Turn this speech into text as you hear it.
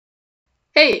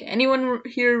Hey, anyone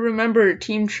here remember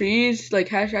Team Trees, like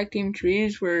hashtag Team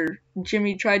Trees, where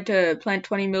Jimmy tried to plant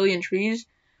 20 million trees?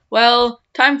 Well,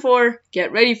 time for,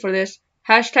 get ready for this,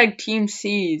 hashtag Team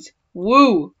Seeds.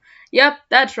 Woo! Yep,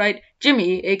 that's right.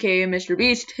 Jimmy, aka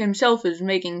Mr.Beast, himself is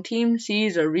making Team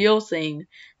Seeds a real thing.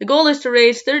 The goal is to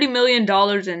raise $30 million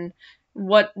and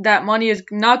what that money is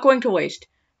not going to waste.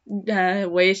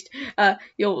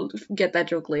 You'll get that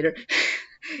joke later.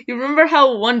 You remember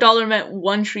how $1 meant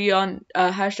one tree on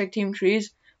hashtag Team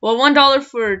Trees? Well, $1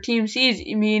 for Team Seas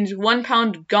means 1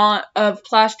 pound gone of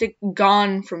plastic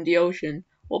gone from the ocean.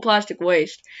 Well, plastic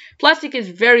waste. Plastic is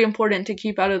very important to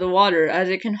keep out of the water, as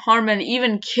it can harm and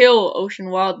even kill ocean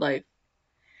wildlife,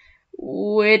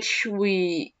 which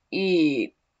we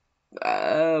eat.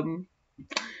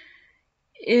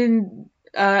 In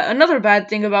Another bad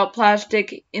thing about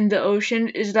plastic in the ocean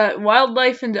is that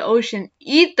wildlife in the ocean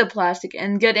eat the plastic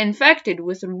and get infected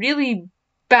with really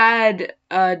bad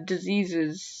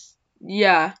diseases.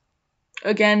 Yeah,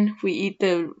 again, we eat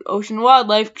the ocean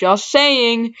wildlife, just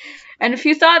saying. And if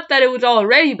you thought that it was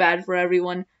already bad for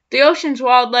everyone, the ocean's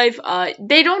wildlife,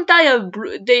 they don't die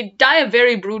they die a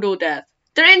very brutal death.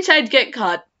 Their insides get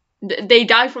cut. They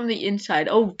die from the inside.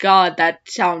 Oh God, that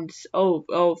sounds. Oh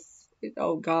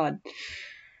God.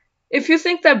 If you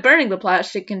think that burning the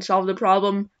plastic can solve the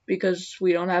problem, because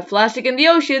we don't have plastic in the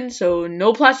ocean, so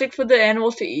no plastic for the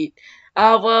animals to eat,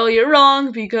 well, you're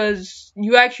wrong, because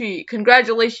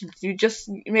congratulations, you just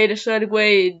made a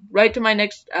segue right to my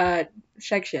next,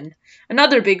 section.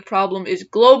 Another big problem is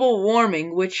global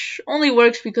warming, which only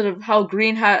works because of how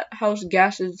greenhouse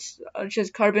gases, such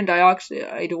as carbon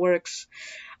dioxide, works.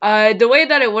 The way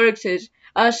that it works is,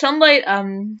 sunlight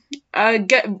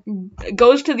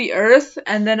goes to the earth,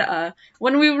 and then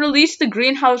when we release the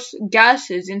greenhouse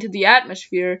gases into the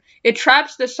atmosphere, it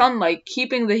traps the sunlight,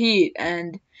 keeping the heat,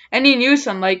 and any new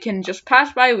sunlight can just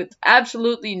pass by with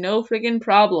absolutely no friggin'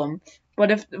 problem.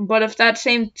 But if that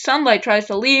same sunlight tries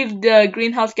to leave, the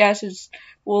greenhouse gases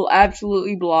will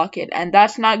absolutely block it, and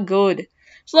that's not good.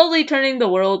 Slowly turning the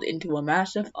world into a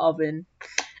massive oven.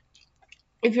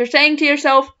 If you're saying to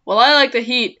yourself, well, I like the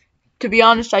heat, to be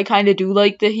honest, I kinda do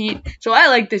like the heat, so I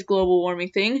like this global warming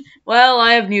thing. Well,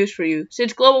 I have news for you.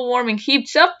 Since global warming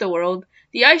heats up the world,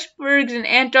 the icebergs in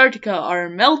Antarctica are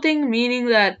melting, meaning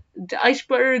that the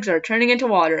icebergs are turning into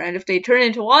water, and if they turn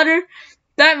into water,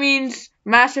 that means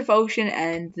massive ocean,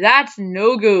 and that's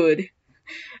no good.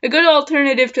 A good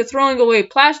alternative to throwing away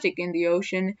plastic in the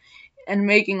ocean and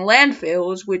making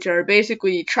landfills, which are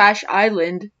basically trash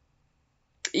island,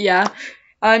 yeah.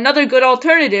 Another good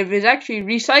alternative is actually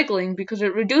recycling, because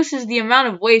it reduces the amount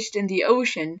of waste in the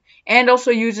ocean and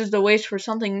also uses the waste for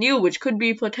something new, which could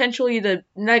be potentially the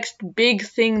next big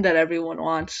thing that everyone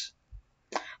wants.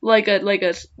 Like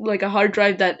a hard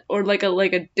drive that, or like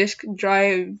a disk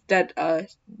drive that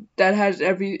has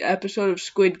every episode of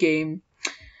Squid Game.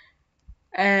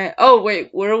 Oh wait,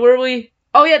 where were we?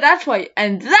 Oh yeah, that's why.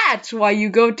 And that's why you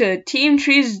go to Team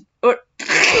Trees or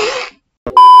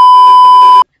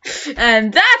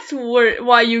And that's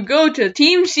why you go to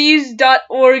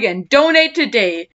teamseas.org and donate today.